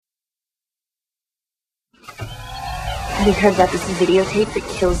Have you heard about this videotape that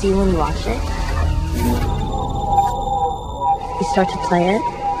kills you when you watch it? You start to play it,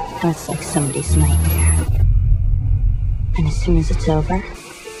 and it's like somebody's nightmare. And as soon as it's over,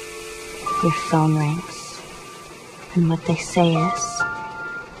 your phone rings. And what they say is,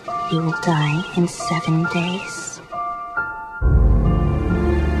 you will die in 7 days.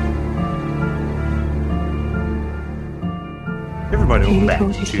 Everybody, welcome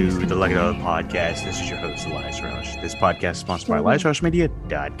back to the Like It Other podcast. This is your host, Elias Rush. This podcast is sponsored by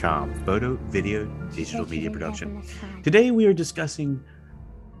EliasRushMedia.com, photo, video, digital media production. Today we are discussing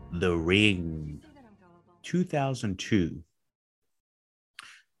The Ring, 2002.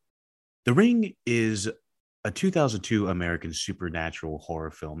 The Ring is a 2002 American supernatural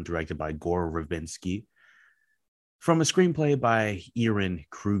horror film directed by Gore Verbinski, from a screenplay by Ehren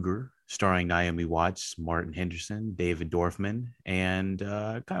Kruger, starring Naomi Watts, Martin Henderson, David Dorfman, and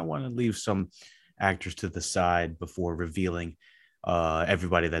kind of want to leave some actors to the side before revealing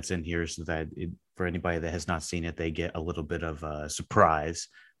everybody that's in here, so that for anybody that has not seen it, they get a little bit of a surprise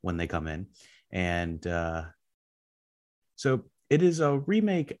when they come in. And so it is a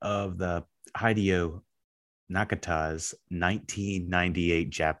remake of the Hideo Nakata's 1998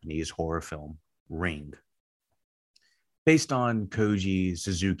 Japanese horror film, Ring. Based on Koji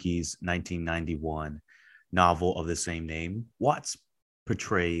Suzuki's 1991 novel of the same name, Watts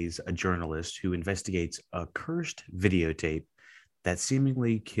portrays a journalist who investigates a cursed videotape that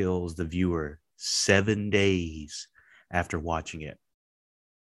seemingly kills the viewer 7 days after watching it.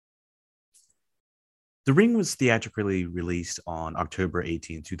 The Ring was theatrically released on October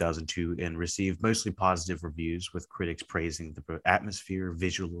 18, 2002, and received mostly positive reviews, with critics praising the atmosphere,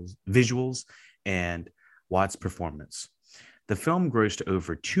 visuals, and Watts' performance. The film grossed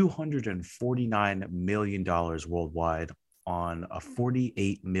over $249 million worldwide on a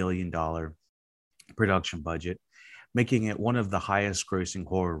 $48 million production budget, making it one of the highest grossing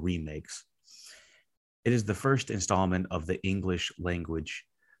horror remakes. It is the first installment of the English language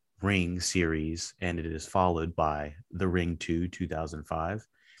Ring series, and it is followed by The Ring 2, 2005,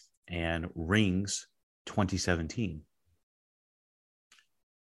 and Rings 2017.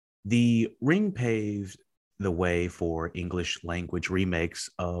 The Ring paved the way for English language remakes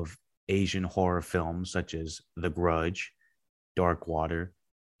of Asian horror films such as The Grudge, Dark Water,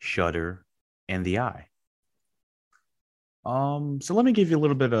 Shudder, and The Eye. So let me give you a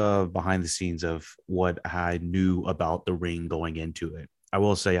little bit of behind the scenes of what I knew about The Ring going into it. I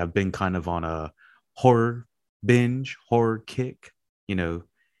will say I've been kind of on a horror kick. You know,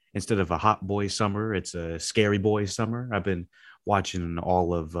 instead of a hot boy summer, it's a scary boy summer. I've been watching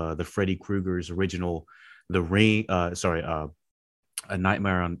all of the Freddy Krueger's original The Ring, A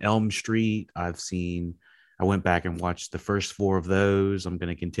Nightmare on Elm Street. I went back and watched the first 4 of those. I'm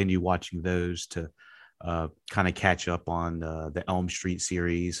going to continue watching those to kind of catch up on the Elm Street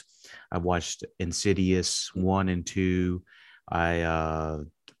series. I watched Insidious 1 and 2. I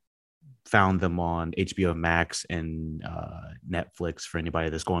found them on HBO Max and Netflix for anybody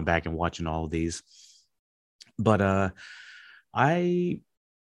that's going back and watching all of these. But I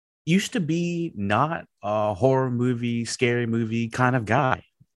used to be not a horror movie, scary movie kind of guy.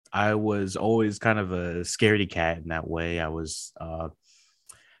 I was always kind of a scaredy cat in that way. I was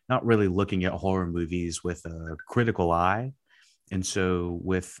not really looking at horror movies with a critical eye. And so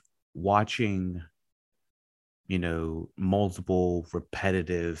with watching, multiple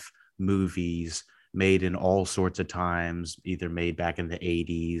repetitive movies made in all sorts of times, either made back in the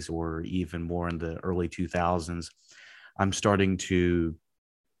 80s or even more in the early 2000s, I'm starting to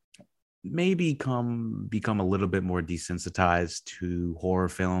maybe become a little bit more desensitized to horror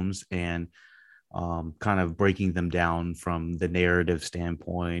films, and kind of breaking them down from the narrative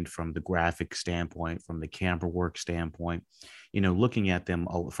standpoint, from the graphic standpoint, from the camera work standpoint, looking at them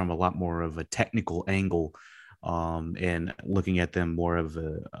from a lot more of a technical angle, and looking at them more of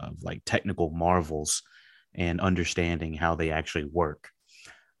like technical marvels and understanding how they actually work.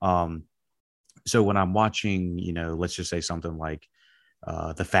 So when I'm watching, let's just say something like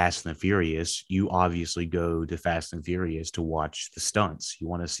the Fast and the Furious, you obviously go to Fast and Furious to watch the stunts. You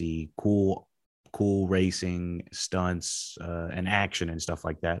want to see cool racing stunts and action and stuff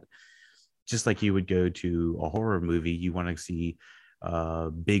like that. Just like you would go to a horror movie, you want to see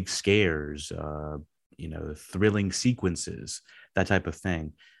big scares, thrilling sequences, that type of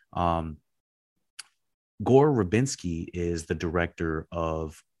thing. Gore Verbinski is the director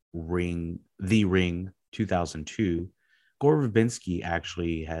of The Ring 2002. Gore Verbinski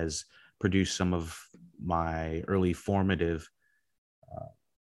actually has produced some of my early formative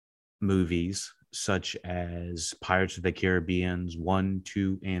movies, such as Pirates of the Caribbean 1,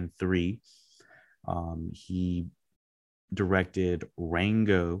 2, and 3. He directed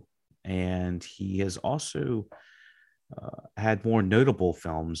Rango, and he has also had more notable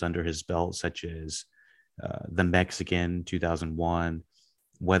films under his belt, such as The Mexican 2001,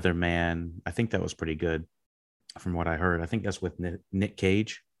 Weatherman. I think that was pretty good from what I heard. I think that's with Nick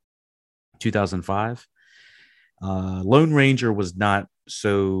Cage, 2005. Lone Ranger was not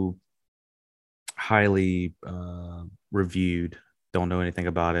so highly reviewed. Don't know anything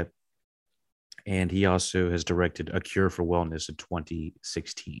about it. And he also has directed A Cure for Wellness in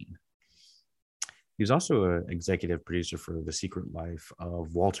 2016. He was also an executive producer for The Secret Life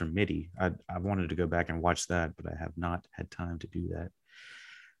of Walter Mitty. I wanted to go back and watch that, but I have not had time to do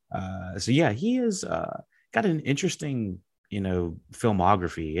that. So yeah, he has got an interesting,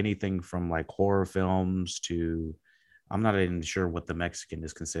 filmography. Anything from like horror films to, I'm not even sure what The Mexican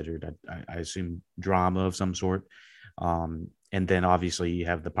is considered. I assume drama of some sort. And then obviously you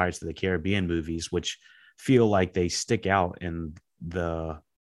have the Pirates of the Caribbean movies, which feel like they stick out in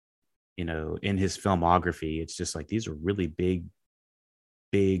in his filmography. It's just like these are really big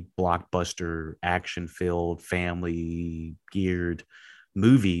blockbuster, action filled, family geared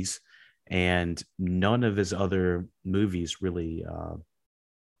movies. And none of his other movies really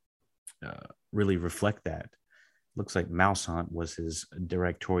reflect that. Looks like Mouse Hunt was his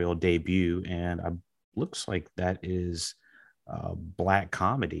directorial debut, and looks like that is black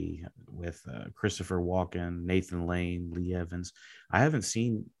comedy with Christopher Walken, Nathan Lane, Lee Evans. I haven't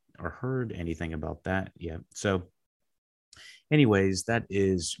seen or heard anything about that yet. So, anyways, that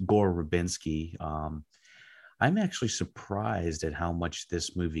is Gore Verbinski. I'm actually surprised at how much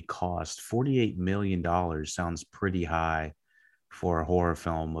this movie cost. $48 million sounds pretty high for a horror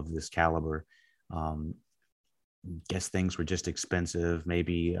film of this caliber. Guess things were just expensive.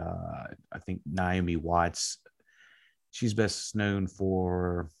 Maybe I think Naomi Watts, she's best known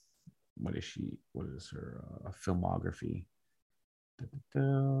for, what is she? What is her filmography?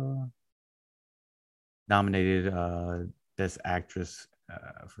 Da-da-da. Nominated Best Actress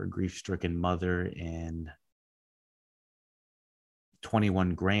for Grief Stricken Mother in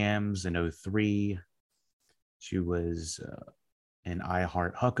 21 Grams in 2003. She was in I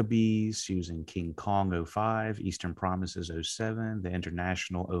Heart Huckabees. She was in King Kong 2005, Eastern Promises 2007, The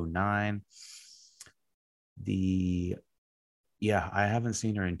International 2009. I haven't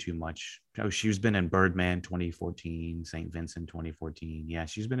seen her in too much. Oh, she's been in Birdman 2014, St. Vincent 2014. Yeah,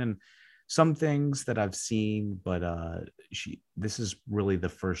 she's been in some things that I've seen, but this is really the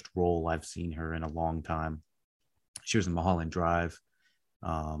first role I've seen her in a long time. She was in Mulholland Drive,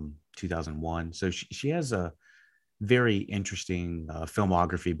 2001. So she has a very interesting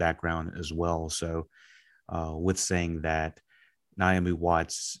filmography background as well. So with saying that, Naomi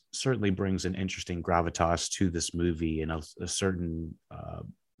Watts certainly brings an interesting gravitas to this movie and a certain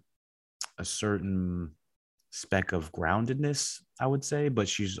speck of groundedness, I would say, but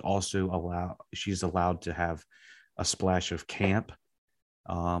she's allowed to have a splash of camp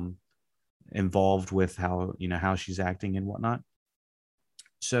involved with how she's acting and whatnot.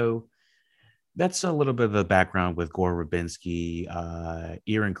 So that's a little bit of the background with Gore Verbinski.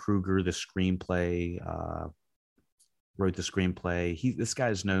 Ehren Kruger, the screenplay, wrote the screenplay. This guy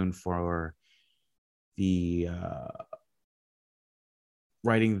is known for the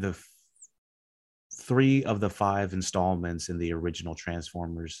writing the 3 of the 5 installments in the original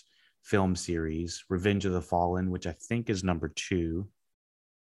Transformers film series: Revenge of the Fallen, which I think is number 2,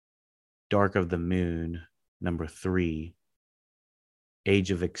 Dark of the Moon, number 3,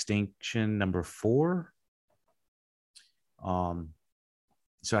 Age of Extinction, number 4.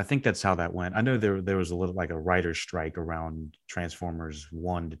 So I think that's how that went. I know there was a little like a writer's strike around Transformers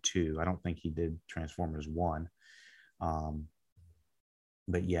 1 to 2. I don't think he did Transformers 1.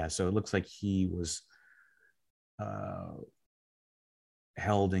 But yeah, so it looks like he was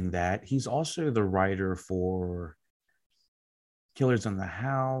holding that. He's also the writer for Killers in the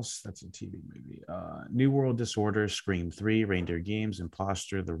House. That's a TV movie. New World Disorder, Scream 3, Reindeer Games,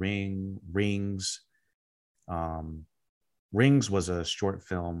 Imposter, The Ring, Rings. Rings was a short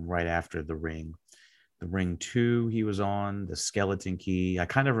film right after The Ring. The Ring 2 he was on, The Skeleton Key. I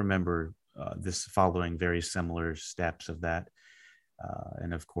kind of remember this following very similar steps of that.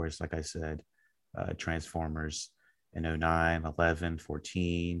 And of course, like I said, Transformers in 2009, 11,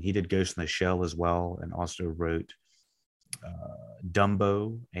 14. He did Ghost in the Shell as well, and also wrote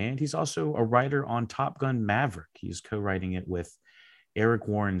Dumbo. And he's also a writer on Top Gun Maverick. He's co-writing it with Eric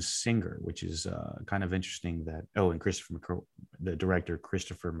Warren Singer, which is kind of interesting that, and the director,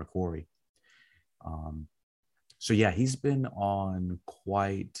 Christopher McQuarrie. So yeah, he's been on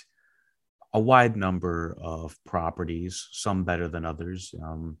quite a wide number of properties, some better than others.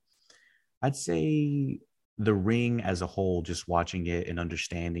 I'd say The Ring as a whole, just watching it and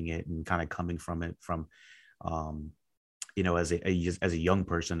understanding it and kind of coming from it from, um, as a young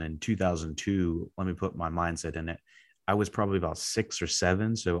person in 2002, let me put my mindset in it. I was probably about 6 or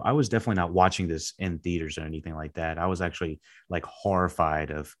 7. So I was definitely not watching this in theaters or anything like that. I was actually like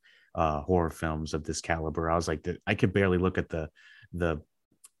horrified of horror films of this caliber. I was like, I could barely look at the the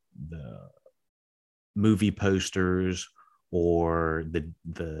movie posters or the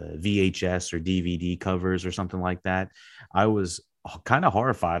VHS or DVD covers or something like that. I was kind of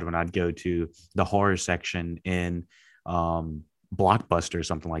horrified when I'd go to the horror section in Blockbuster or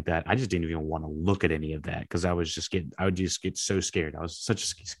something like that. I just didn't even want to look at any of that because I would just get so scared. I was such a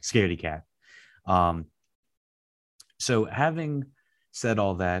scaredy cat. Um, so having said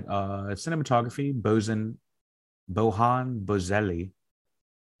all that, cinematography, Bohan Bozelli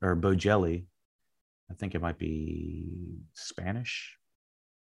or Bogelli, I think it might be Spanish.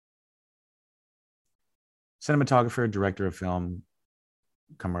 Cinematographer, director of film,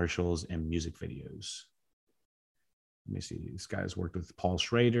 commercials, and music videos. Let me see. This guy's worked with Paul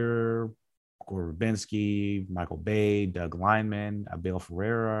Schrader, Gore Verbinski, Michael Bay, Doug Lineman, Abel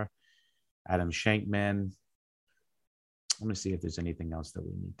Ferreira, Adam Shankman. Let me see if there's anything else that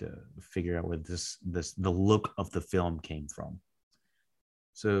we need to figure out where the look of the film came from.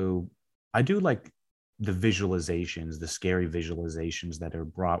 So I do like the visualizations, the scary visualizations that are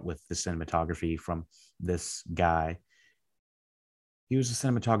brought with the cinematography from this guy. He was a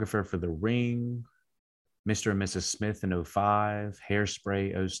cinematographer for The Ring, Mr. and Mrs. Smith in 05,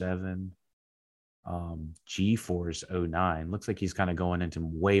 Hairspray 07, G-Force 09. Looks like he's kind of going into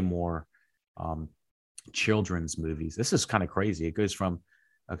way more children's movies. This is kind of crazy. It goes from,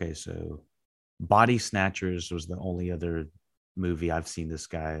 okay, so Body Snatchers was the only other movie I've seen this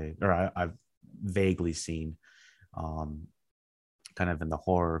guy, or I've vaguely seen, kind of in the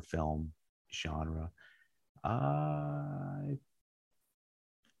horror film genre.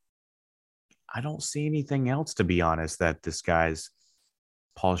 I don't see anything else, to be honest, that this guy's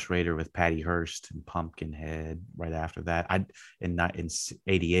Paul Schrader with Patty Hearst and Pumpkinhead right after that. In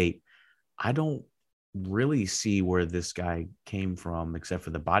 88, I don't really see where this guy came from except for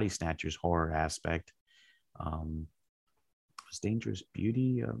the Body Snatchers horror aspect. Was Dangerous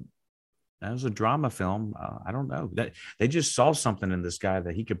Beauty? That was a drama film. I don't know. That they just saw something in this guy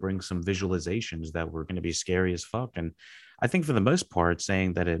that he could bring some visualizations that were going to be scary as fuck. And I think for the most part,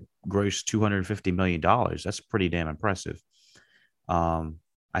 saying that it grossed $250 million, that's pretty damn impressive.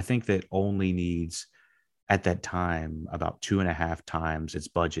 I think that only needs at that time about 2.5 times its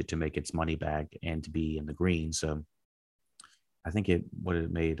budget to make its money back and to be in the green. So I think it would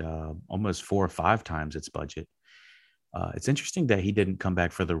have made almost 4 or 5 times its budget. It's interesting that he didn't come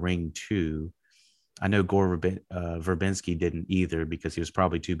back for The Ring 2. I know Gore Verbinski didn't either because he was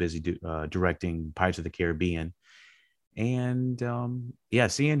probably too busy directing Pirates of the Caribbean. And yeah,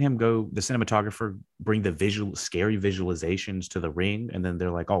 seeing him go, the cinematographer, bring the scary visualizations to The Ring, and then they're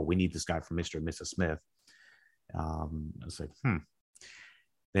like, "Oh, we need this guy for Mr. and Mrs. Smith." I was like,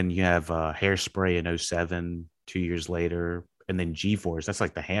 Then you have Hairspray in 07, 2 years later, and then G-Force. That's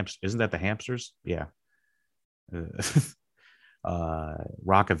like the hamster. Isn't that the hamsters? Yeah.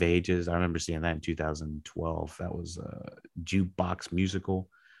 Rock of Ages. I remember seeing that in 2012. That was a jukebox musical.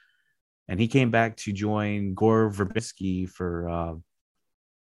 And he came back to join Gore Verbinski for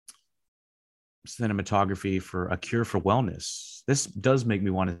cinematography for A Cure for Wellness. This does make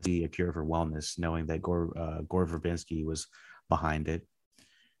me want to see A Cure for Wellness, knowing that Gore Verbinski was behind it.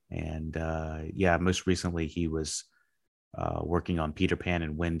 And yeah, most recently he was working on Peter Pan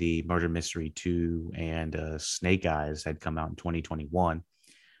and Wendy, Murder Mystery 2, and Snake Eyes had come out in 2021.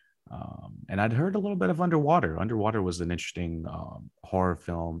 And I'd heard a little bit of Underwater. Underwater was an interesting horror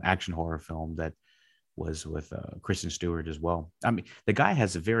film, action horror film that was with Kristen Stewart as well. I mean, the guy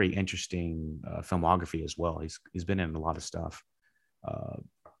has a very interesting filmography as well. He's been in a lot of stuff.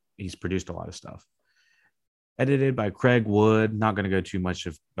 He's produced a lot of stuff. Edited by Craig Wood. Not going to go too much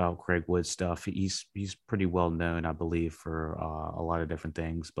about Craig Wood's stuff. He's pretty well known, I believe, for a lot of different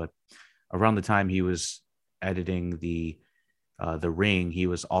things. But around the time he was editing the Ring, he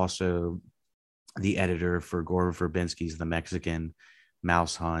was also the editor for Gore Verbinski's The Mexican,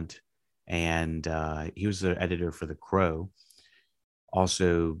 Mouse Hunt, and he was the editor for The Crow.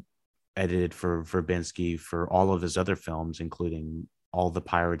 Also edited for Verbinski for all of his other films, including all the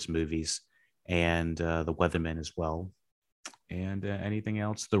Pirates movies and The Weathermen as well. And anything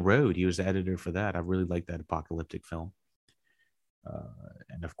else? The Road, he was the editor for that. I really like that apocalyptic film.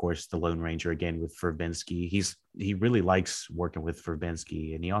 And of course, The Lone Ranger again with Verbinski. He really likes working with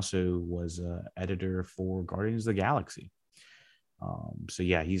Verbinski, and he also was editor for Guardians of the Galaxy. So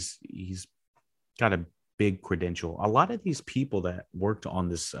yeah, he's got a big credential. A lot of these people that worked on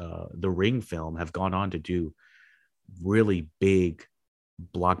this the Ring film have gone on to do really big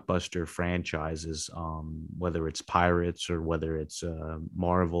blockbuster franchises, whether it's Pirates or whether it's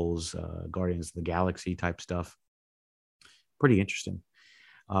Marvel's Guardians of the Galaxy type stuff. Pretty interesting.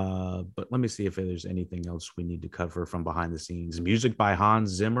 But let me see if there's anything else we need to cover from behind the scenes. Music by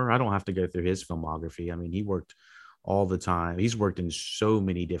Hans Zimmer. I don't have to go through his filmography. I mean, he worked all the time. He's worked in so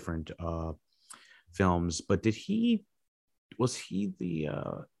many different films. But was he the,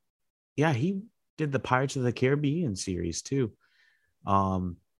 yeah, he did the Pirates of the Caribbean series too.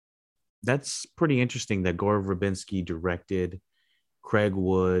 Um, that's pretty interesting that Gore Verbinski directed, Craig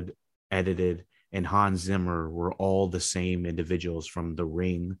Wood edited, and Hans Zimmer were all the same individuals from The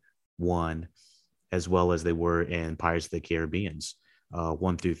Ring one, as well as they were in Pirates of the Caribbean's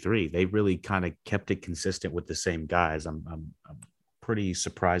 1 through 3. They really kind of kept it consistent with the same guys. I'm pretty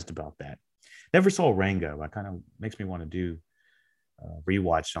surprised about that. Never saw Rango. I kind of makes me want to do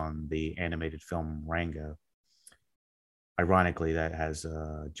rewatch on the animated film Rango. Ironically, that has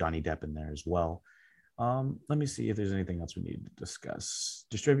Johnny Depp in there as well. Let me see if there's anything else we need to discuss.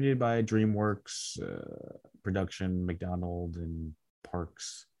 Distributed by DreamWorks, production, McDonald and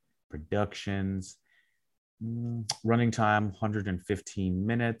Parks Productions. Running time, 115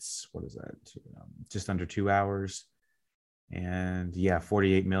 minutes. What is that? Just under 2 hours. And yeah,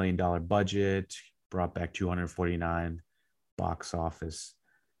 $48 million budget, brought back 249 box office.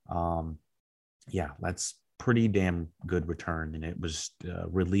 Yeah, that's pretty damn good return. And it was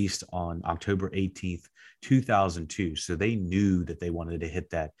released on October 18th, 2002. So they knew that they wanted to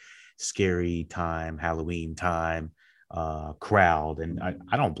hit that scary time, Halloween time crowd. And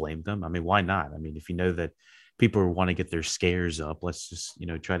I don't blame them. I mean, why not? I mean, if you know that people want to get their scares up, let's just,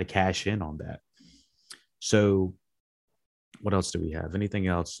 try to cash in on that. So what else do we have? Anything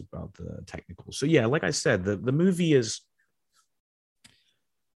else about the technical? So yeah, like I said, the movie is,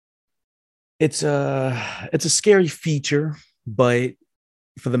 it's a scary feature, but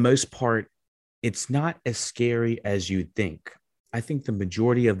for the most part, it's not as scary as you'd think. I think the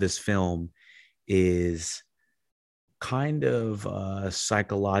majority of this film is kind of a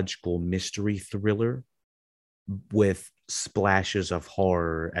psychological mystery thriller with splashes of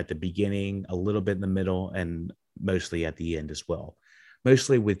horror at the beginning, a little bit in the middle, and mostly at the end as well.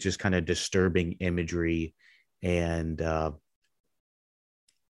 Mostly with just kind of disturbing imagery and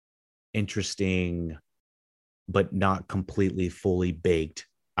interesting, but not completely fully baked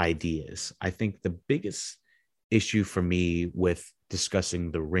ideas. I think the biggest issue for me with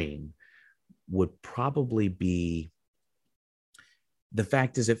discussing The Ring would probably be the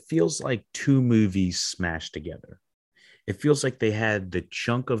fact is it feels like two movies smashed together. It feels like they had the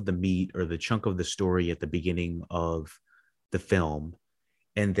chunk of the meat or the chunk of the story at the beginning of the film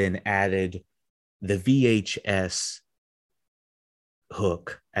and then added the VHS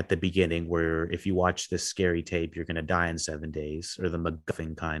hook at the beginning where if you watch this scary tape, you're going to die in 7 days, or the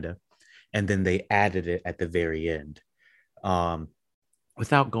MacGuffin kind of. And then they added it at the very end.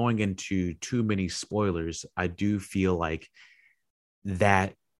 Without going into too many spoilers, I do feel like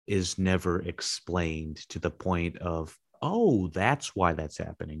that is never explained to the point of, oh, that's why that's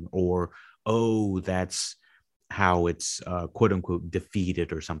happening, or oh, that's how it's quote unquote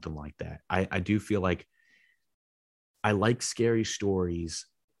defeated or something like that. I do feel like I like scary stories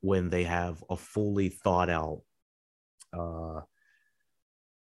when they have a fully thought out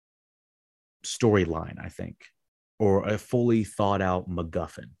storyline, I think, or a fully thought out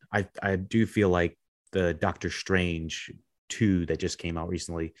MacGuffin. I do feel like the Doctor Strange 2 that just came out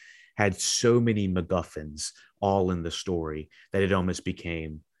recently had so many MacGuffins all in the story that it almost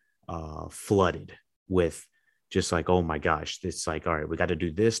became flooded with just like, oh my gosh, it's like, all right, we got to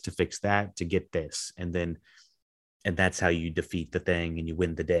do this to fix that to get this. And that's how you defeat the thing and you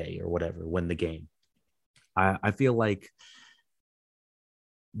win the day or whatever, win the game. I feel like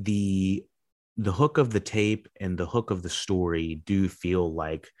the hook of the tape and the hook of the story do feel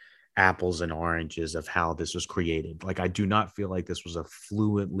like apples and oranges of how this was created. Like, I do not feel like this was a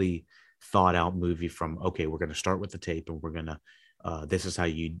fluently thought out movie from, okay, we're going to start with the tape and we're going to, this is how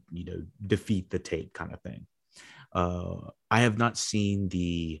you defeat the tape kind of thing. I have not seen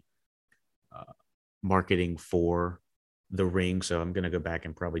the marketing for The Ring, so I'm going to go back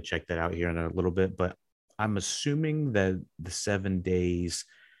and probably check that out here in a little bit, but I'm assuming that the 7 days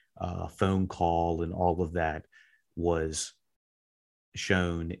phone call and all of that was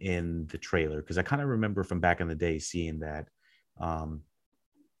shown in the trailer, because I kind of remember from back in the day seeing that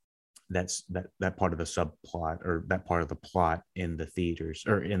that part of the subplot or that part of the plot in the theaters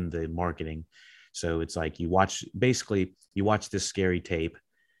or in the marketing. So it's like you watch this scary tape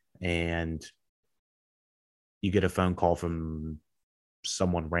and you get a phone call from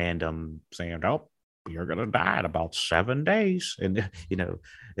someone random saying, "Oh, you're gonna die in about 7 days," and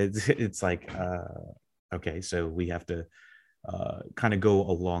it's like, okay, so we have to kind of go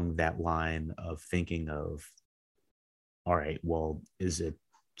along that line of thinking of, all right, well, is it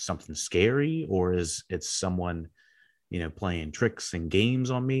something scary, or is it someone playing tricks and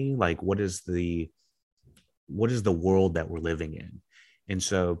games on me? Like, what is the world that we're living in? And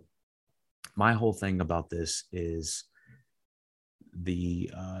so my whole thing about this is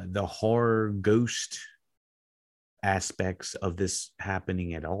the horror ghost aspects of this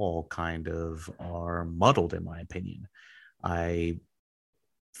happening at all kind of are muddled, in my opinion. I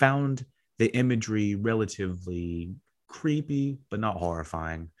found the imagery relatively creepy, but not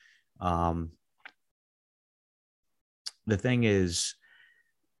horrifying. The thing is,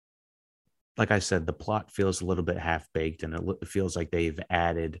 like I said, the plot feels a little bit half baked, and it feels like they've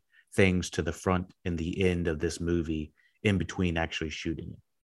added things to the front and the end of this movie in between actually shooting it.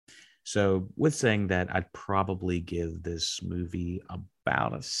 So, with saying that, I'd probably give this movie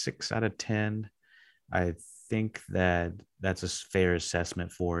about a 6 out of 10. I think that that's a fair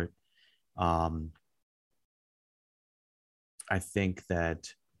assessment for it. I think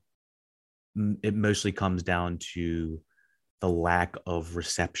that it mostly comes down to the lack of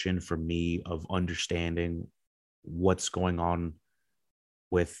reception for me of understanding what's going on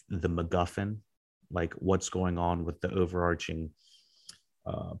with the MacGuffin, like what's going on with the overarching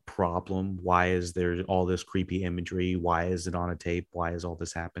problem. Why is there all this creepy imagery? Why is it on a tape? Why is all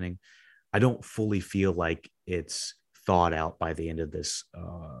this happening? I don't fully feel like it's thought out by the end of this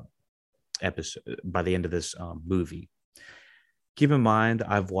episode, by the end of this movie. Keep in mind,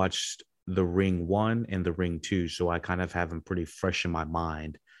 I've watched The Ring 1 and The Ring 2, so I kind of have them pretty fresh in my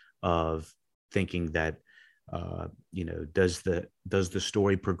mind of thinking that, does the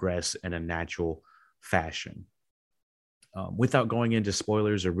story progress in a natural fashion? Without going into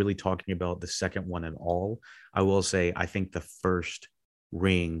spoilers or really talking about the second one at all, I will say I think the first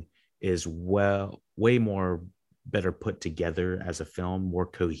Ring is way more better put together as a film, more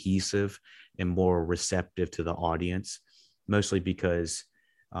cohesive and more receptive to the audience, mostly because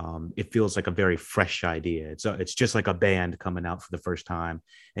it feels like a very fresh idea. It's just like a band coming out for the first time,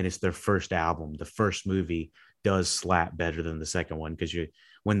 and it's their first album. The first movie does slap better than the second one, because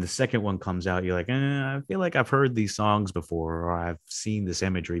when the second one comes out, you're like, I feel like I've heard these songs before, or I've seen this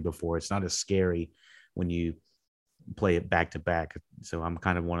imagery before. It's not as scary when you play it back to back. So I'm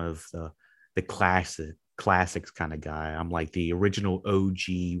kind of one of the classics kind of guy. I'm like the original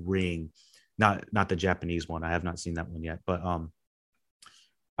OG Ring, not the Japanese one. I have not seen that one yet, but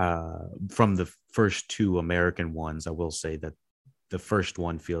from the first two American ones, I will say that the first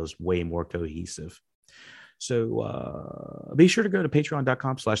one feels way more cohesive. So be sure to go to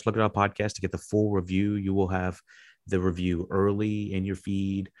patreon.com/lookitoutpodcast to get the full review. You will have the review early in your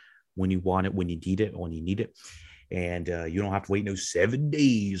feed when you want it, when you need it. And you don't have to wait no 7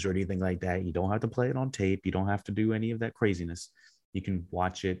 days or anything like that. You don't have to play it on tape. You don't have to do any of that craziness. You can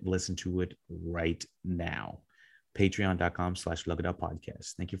watch it, listen to it right now.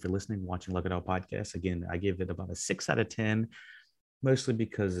 Patreon.com/lookitoutpodcast. Thank you for listening, watching Look It Out Podcast. Again, I give it about a 6 out of 10, mostly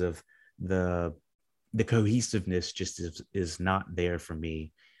because of the cohesiveness just is not there for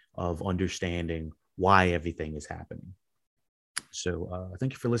me of understanding why everything is happening. So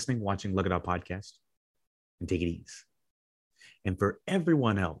thank you for listening, watching Look It Out Podcast, and take it easy. And for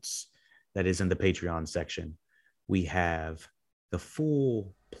everyone else that is in the Patreon section, we have the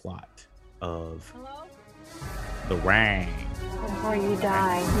full plot of The Ring. Before you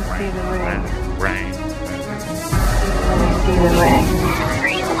die, you see the Ring. You see the ring.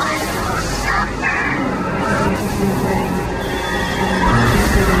 Everyone will suffer. You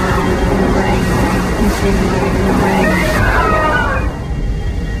see the ring. You see the ring.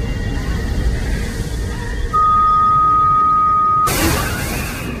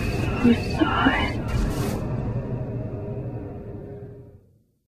 You saw it.